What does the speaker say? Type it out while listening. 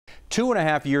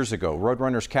2.5 years ago,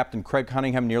 Roadrunners captain Craig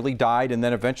Cunningham nearly died and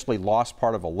then eventually lost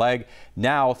part of a leg.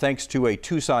 Now, thanks to a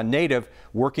Tucson native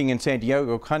working in San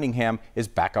Diego, Cunningham is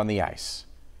back on the ice.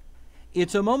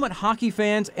 It's a moment hockey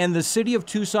fans and the city of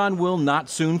Tucson will not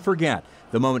soon forget.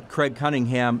 The moment Craig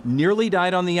Cunningham nearly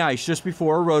died on the ice just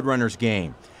before a Roadrunners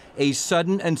game. A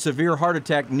sudden and severe heart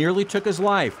attack nearly took his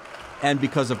life, and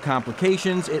because of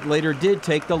complications, it later did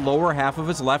take the lower half of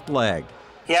his left leg.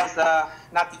 He has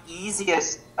not the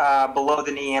easiest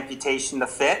below-the-knee amputation to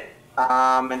fit,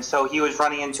 and so he was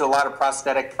running into a lot of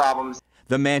prosthetic problems.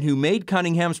 The man who made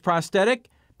Cunningham's prosthetic,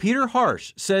 Peter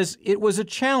Harsh, says it was a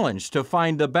challenge to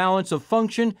find the balance of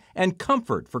function and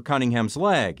comfort for Cunningham's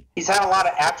leg. He's had a lot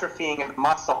of atrophying of the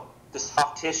muscle, the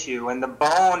soft tissue, and the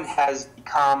bone has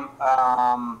become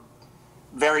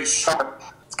very sharp.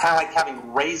 It's kind of like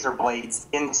having razor blades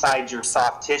inside your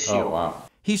soft tissue. Oh, wow.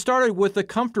 He started with a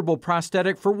comfortable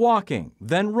prosthetic for walking,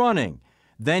 then running.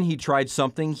 Then he tried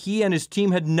something he and his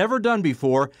team had never done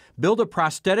before, build a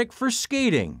prosthetic for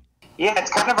skating. Yeah,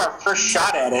 it's kind of our first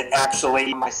shot at it,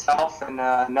 actually. Myself and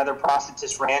another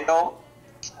prosthetist, Randall,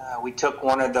 we took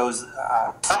one of those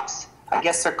tucks, I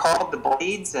guess they're called, the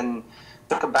blades, and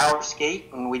took a Bauer skate,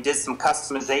 and we did some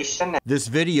customization. This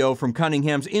video from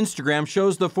Cunningham's Instagram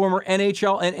shows the former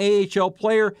NHL and AHL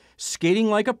player skating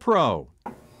like a pro.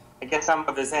 I guess some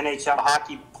of his NHL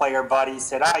hockey player buddies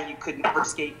said, you could never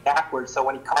skate backwards. So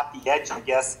when he caught the edge, I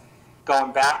guess,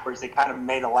 going backwards, they kind of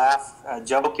made a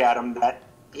joke at him that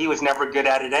he was never good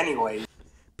at it anyway.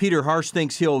 Peter Harsh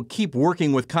thinks he'll keep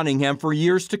working with Cunningham for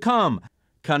years to come.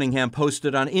 Cunningham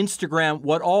posted on Instagram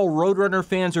what all Roadrunner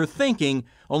fans are thinking,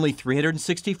 only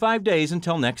 365 days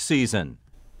until next season.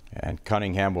 And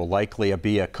Cunningham will likely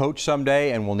be a coach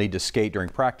someday and will need to skate during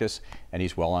practice, and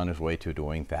he's well on his way to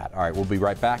doing that. All right, we'll be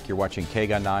right back. You're watching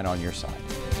KGUN 9 on your side.